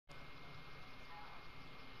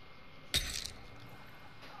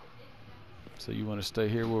So you want to stay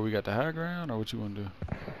here where we got the high ground, or what you want to do?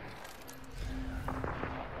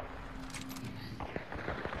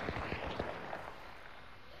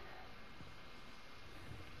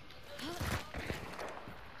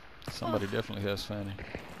 Somebody definitely has Fanny.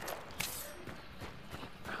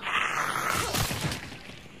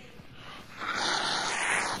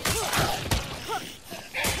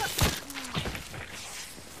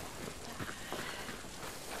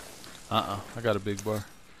 I got a big bar.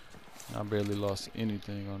 I barely lost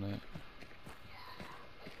anything on that.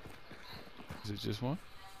 Is it just one?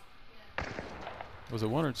 Was it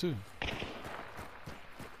one or two?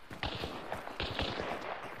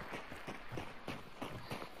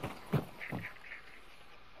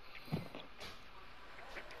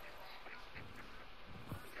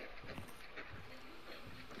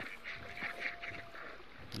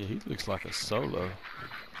 Yeah, he looks like a solo.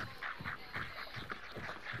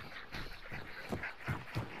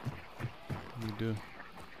 You do.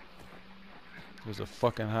 There's a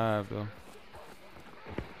fucking hive though.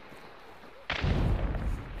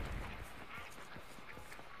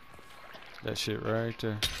 That shit right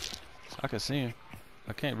there. I can see him.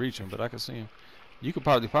 I can't reach him, but I can see him. You could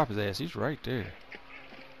probably pop his ass. He's right there.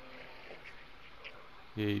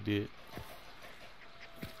 Yeah, he did.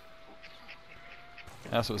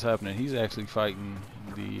 That's what's happening. He's actually fighting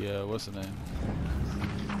the, what's the name?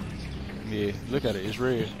 Yeah, look at it. It's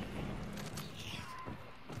red.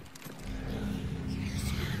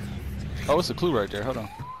 Oh, it's a clue right there. Hold on.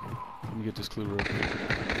 Let me get this clue real quick.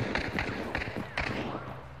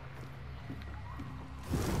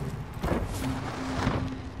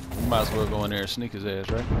 We might as well go in there and sneak his ass,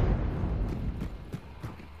 right?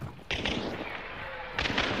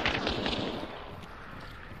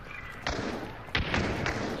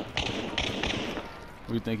 What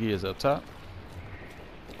do you think he is, up top?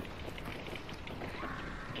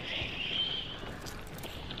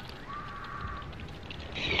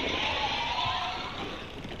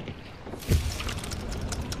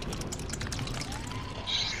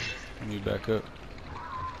 Let me back up.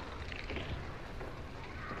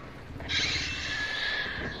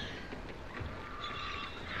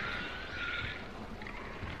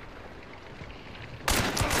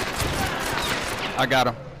 I got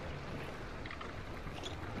him.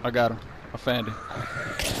 I got him. I found him.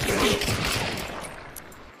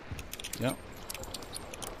 Yep.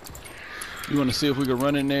 You want to see if we can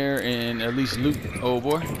run in there and at least loot old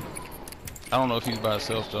boy? I don't know if he's by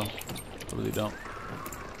himself though. I really don't.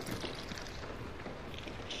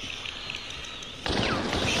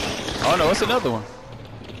 Oh no, it's another one.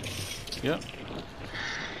 Yep.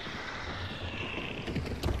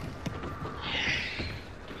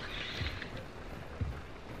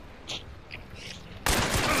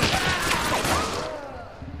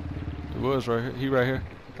 It was right here. He right here.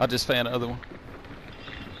 I just found the other one.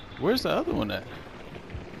 Where's the other one at?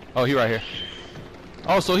 Oh, he right here.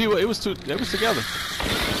 Oh, so it was two. They was together.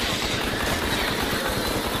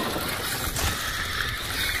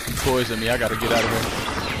 He poisoned me. I gotta get out of here.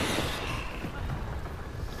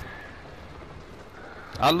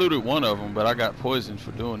 I looted one of them, but I got poisoned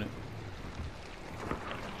for doing it.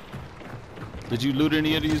 Did you loot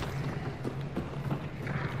any of these?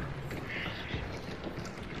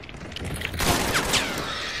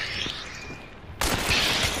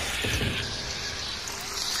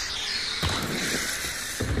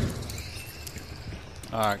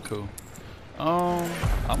 Alright, cool.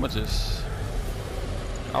 I'ma just...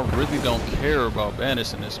 I really don't care about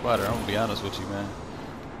banishing this spider. I'm gonna be honest with you, man.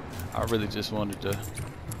 I really just wanted to...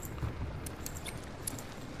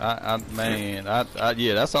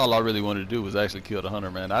 yeah, that's all I really wanted to do was actually kill the hunter,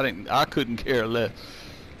 man. I couldn't care less.